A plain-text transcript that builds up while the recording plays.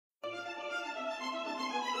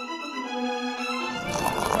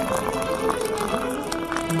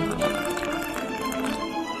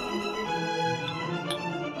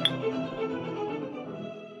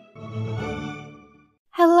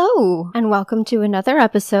Hello, and welcome to another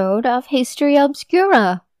episode of History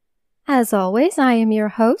Obscura. As always, I am your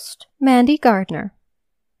host, Mandy Gardner.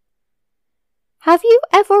 Have you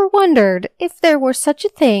ever wondered if there were such a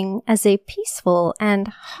thing as a peaceful and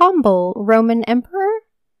humble Roman emperor?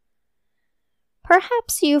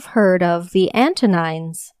 Perhaps you've heard of the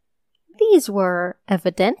Antonines. These were,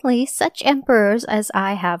 evidently, such emperors as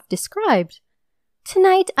I have described.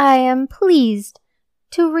 Tonight I am pleased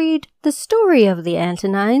to read the story of the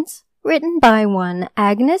Antonines, written by one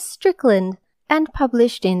Agnes Strickland and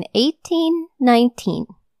published in 1819.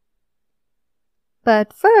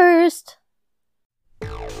 But first...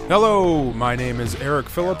 Hello, my name is Eric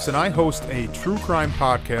Phillips, and I host a true crime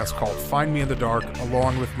podcast called Find Me in the Dark,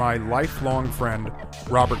 along with my lifelong friend,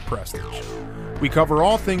 Robert Prestige. We cover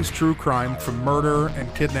all things true crime, from murder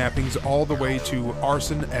and kidnappings all the way to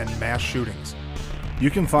arson and mass shootings. You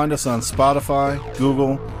can find us on Spotify,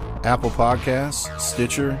 Google, Apple Podcasts,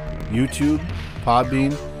 Stitcher, YouTube,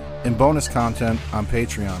 Podbean, and bonus content on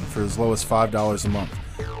Patreon for as low as $5 a month.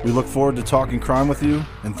 We look forward to talking crime with you,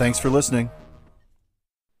 and thanks for listening.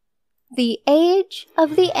 The Age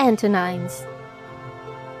of the Antonines.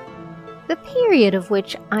 The period of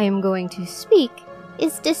which I am going to speak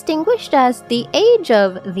is distinguished as the Age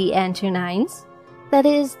of the Antonines, that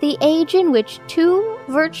is, the age in which two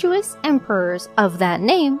virtuous emperors of that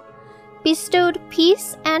name bestowed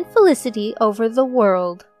peace and felicity over the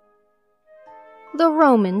world. The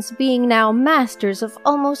Romans being now masters of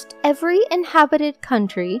almost every inhabited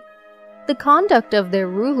country, the conduct of their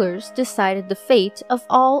rulers decided the fate of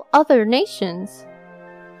all other nations.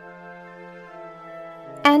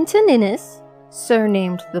 Antonines,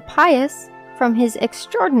 surnamed the Pious, from his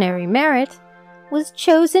extraordinary merit, was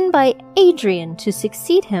chosen by Adrian to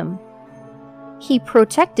succeed him. He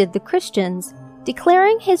protected the Christians,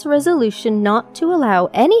 declaring his resolution not to allow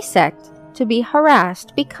any sect to be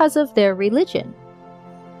harassed because of their religion.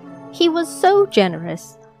 He was so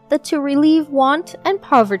generous that to relieve want and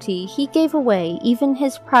poverty he gave away even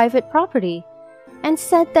his private property, and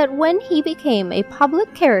said that when he became a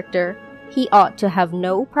public character, he ought to have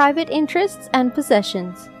no private interests and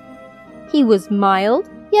possessions. He was mild,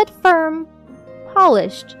 yet firm,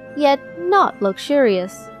 polished, yet not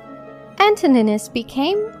luxurious. Antoninus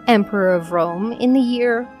became Emperor of Rome in the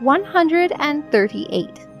year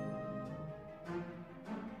 138.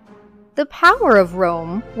 The power of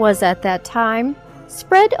Rome was at that time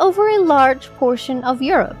spread over a large portion of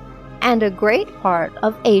Europe and a great part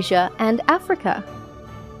of Asia and Africa.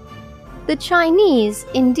 The Chinese,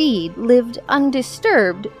 indeed, lived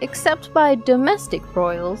undisturbed except by domestic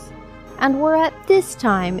broils, and were at this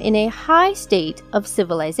time in a high state of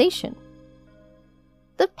civilization.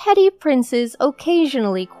 The petty princes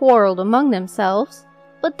occasionally quarreled among themselves,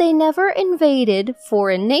 but they never invaded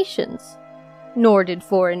foreign nations, nor did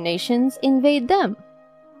foreign nations invade them.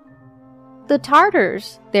 The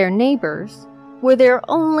Tartars, their neighbors, were their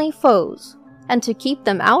only foes, and to keep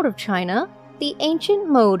them out of China, the ancient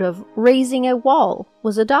mode of raising a wall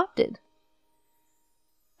was adopted.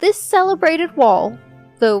 This celebrated wall,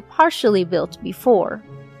 though partially built before,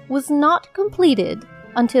 was not completed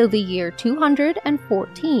until the year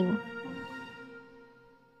 214.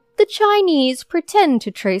 The Chinese pretend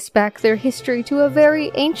to trace back their history to a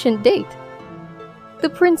very ancient date. The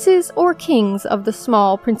princes or kings of the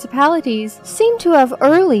small principalities seem to have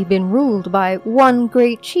early been ruled by one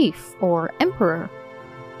great chief or emperor.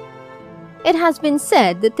 It has been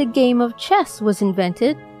said that the game of chess was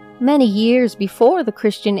invented many years before the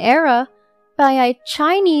Christian era by a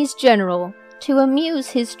Chinese general to amuse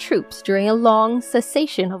his troops during a long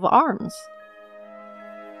cessation of arms.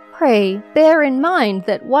 Pray bear in mind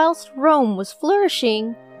that whilst Rome was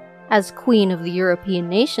flourishing as queen of the European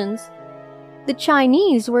nations, the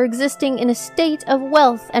Chinese were existing in a state of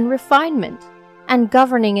wealth and refinement, and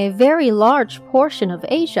governing a very large portion of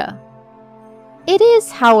Asia. It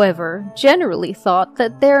is, however, generally thought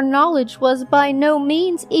that their knowledge was by no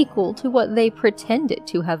means equal to what they pretended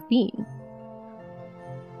to have been.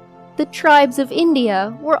 The tribes of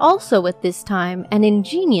India were also at this time an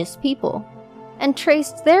ingenious people, and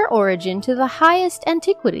traced their origin to the highest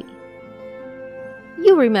antiquity.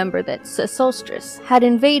 You remember that Sesostris had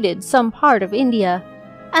invaded some part of India,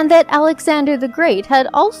 and that Alexander the Great had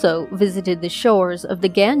also visited the shores of the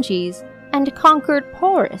Ganges and conquered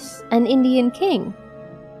Porus, an Indian king.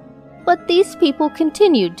 But these people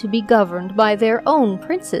continued to be governed by their own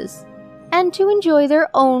princes, and to enjoy their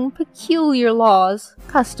own peculiar laws,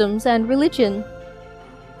 customs, and religion.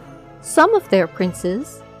 Some of their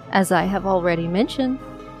princes, as I have already mentioned,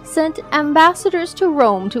 sent ambassadors to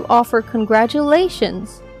Rome to offer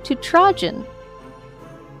congratulations to Trajan.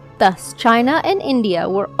 Thus, China and India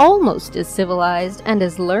were almost as civilized and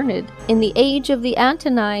as learned in the age of the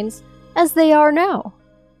Antonines as they are now.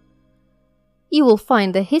 You will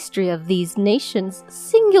find the history of these nations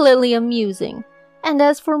singularly amusing, and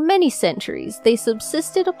as for many centuries they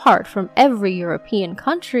subsisted apart from every European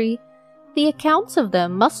country, the accounts of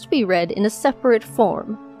them must be read in a separate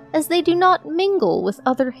form, as they do not mingle with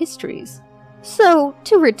other histories. So,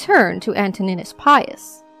 to return to Antoninus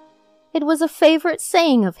Pius, it was a favorite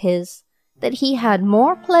saying of his that he had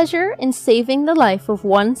more pleasure in saving the life of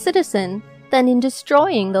one citizen than in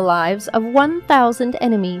destroying the lives of 1,000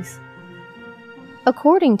 enemies.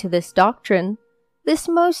 According to this doctrine, this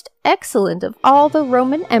most excellent of all the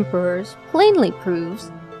Roman emperors plainly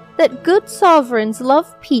proves that good sovereigns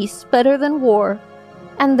love peace better than war,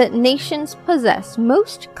 and that nations possess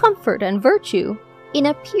most comfort and virtue in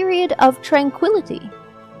a period of tranquility.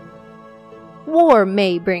 War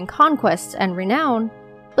may bring conquests and renown,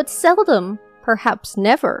 but seldom, perhaps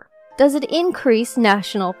never, does it increase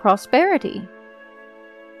national prosperity.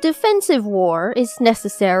 Defensive war is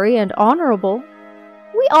necessary and honorable.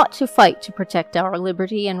 We ought to fight to protect our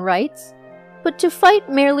liberty and rights, but to fight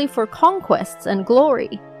merely for conquests and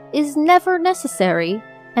glory is never necessary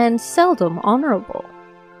and seldom honorable.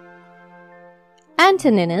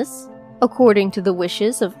 Antoninus, according to the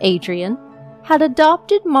wishes of Adrian, had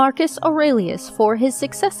adopted Marcus Aurelius for his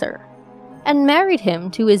successor, and married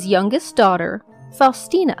him to his youngest daughter,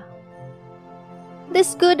 Faustina.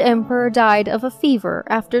 This good emperor died of a fever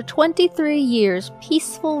after 23 years'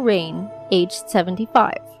 peaceful reign, aged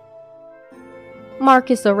 75.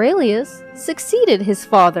 Marcus Aurelius succeeded his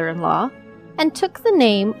father-in-law and took the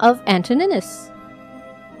name of Antoninus.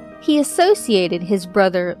 He associated his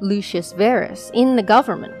brother Lucius Verus in the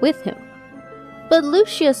government with him. But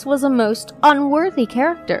Lucius was a most unworthy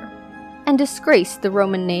character, and disgraced the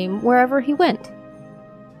Roman name wherever he went.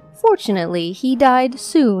 Fortunately, he died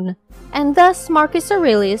soon, and thus Marcus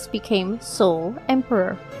Aurelius became sole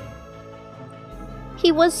emperor.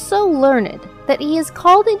 He was so learned that he is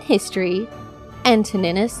called in history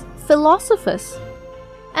Antoninus Philosophus,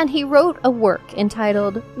 and he wrote a work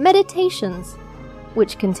entitled Meditations,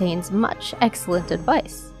 which contains much excellent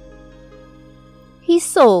advice. He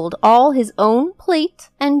sold all his own plate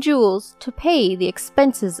and jewels to pay the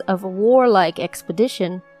expenses of a warlike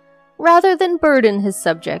expedition, rather than burden his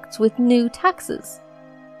subjects with new taxes.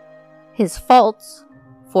 His faults,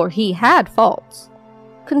 for he had faults,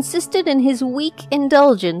 consisted in his weak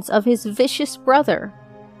indulgence of his vicious brother,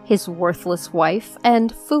 his worthless wife,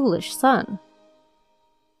 and foolish son.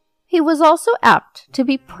 He was also apt to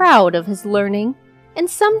be proud of his learning, and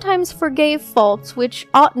sometimes forgave faults which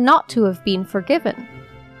ought not to have been forgiven.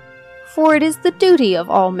 For it is the duty of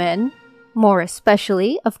all men, more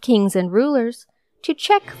especially of kings and rulers, to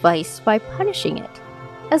check vice by punishing it,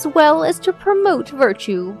 as well as to promote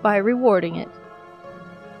virtue by rewarding it.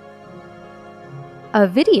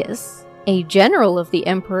 Avidius, a general of the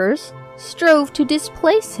emperors, strove to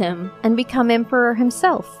displace him and become emperor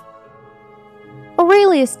himself.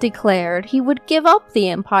 Aurelius declared he would give up the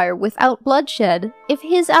empire without bloodshed if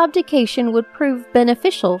his abdication would prove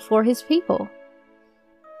beneficial for his people.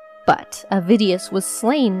 But Avidius was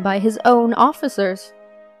slain by his own officers,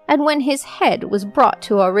 and when his head was brought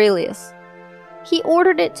to Aurelius, he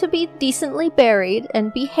ordered it to be decently buried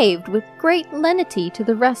and behaved with great lenity to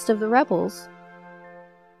the rest of the rebels.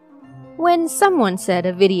 When someone said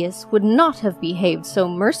Avidius would not have behaved so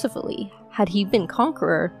mercifully had he been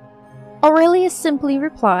conqueror, Aurelius simply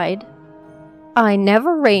replied, "I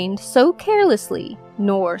never reigned so carelessly,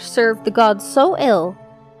 nor served the gods so ill,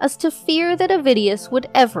 as to fear that Avidius would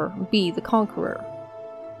ever be the conqueror."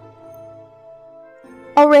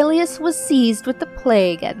 Aurelius was seized with the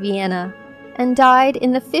plague at Vienna, and died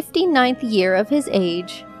in the 59th year of his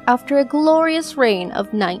age, after a glorious reign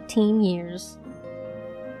of 19 years.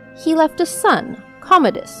 He left a son,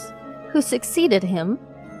 Commodus, who succeeded him,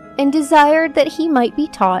 and desired that he might be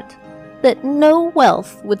taught that no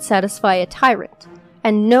wealth would satisfy a tyrant,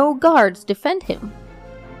 and no guards defend him,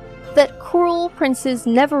 that cruel princes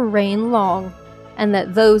never reign long, and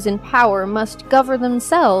that those in power must govern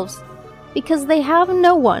themselves, because they have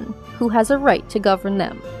no one who has a right to govern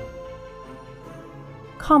them.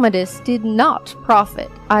 Commodus did not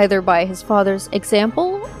profit either by his father's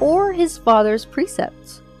example or his father's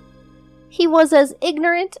precepts. He was as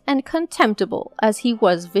ignorant and contemptible as he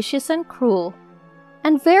was vicious and cruel,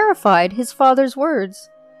 and verified his father's words.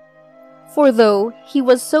 For though he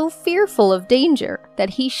was so fearful of danger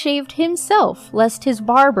that he shaved himself lest his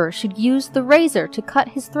barber should use the razor to cut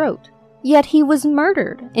his throat, yet he was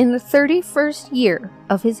murdered in the 31st year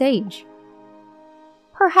of his age.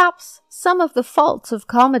 Perhaps some of the faults of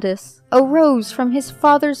Commodus arose from his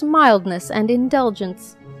father's mildness and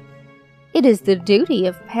indulgence. It is the duty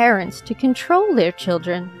of parents to control their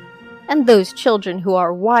children, and those children who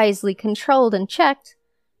are wisely controlled and checked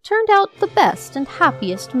turned out the best and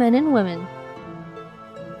happiest men and women.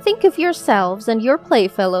 Think of yourselves and your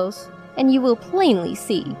playfellows, and you will plainly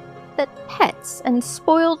see that pets and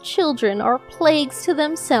spoiled children are plagues to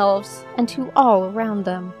themselves and to all around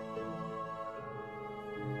them.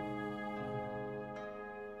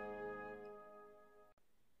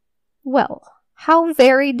 Well, how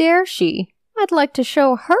very dare she? I'd like to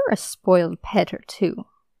show her a spoiled pet or two.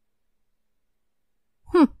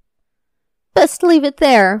 Best leave it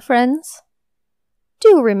there, friends.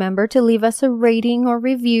 Do remember to leave us a rating or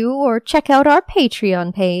review or check out our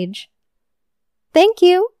Patreon page. Thank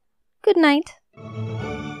you. Good night.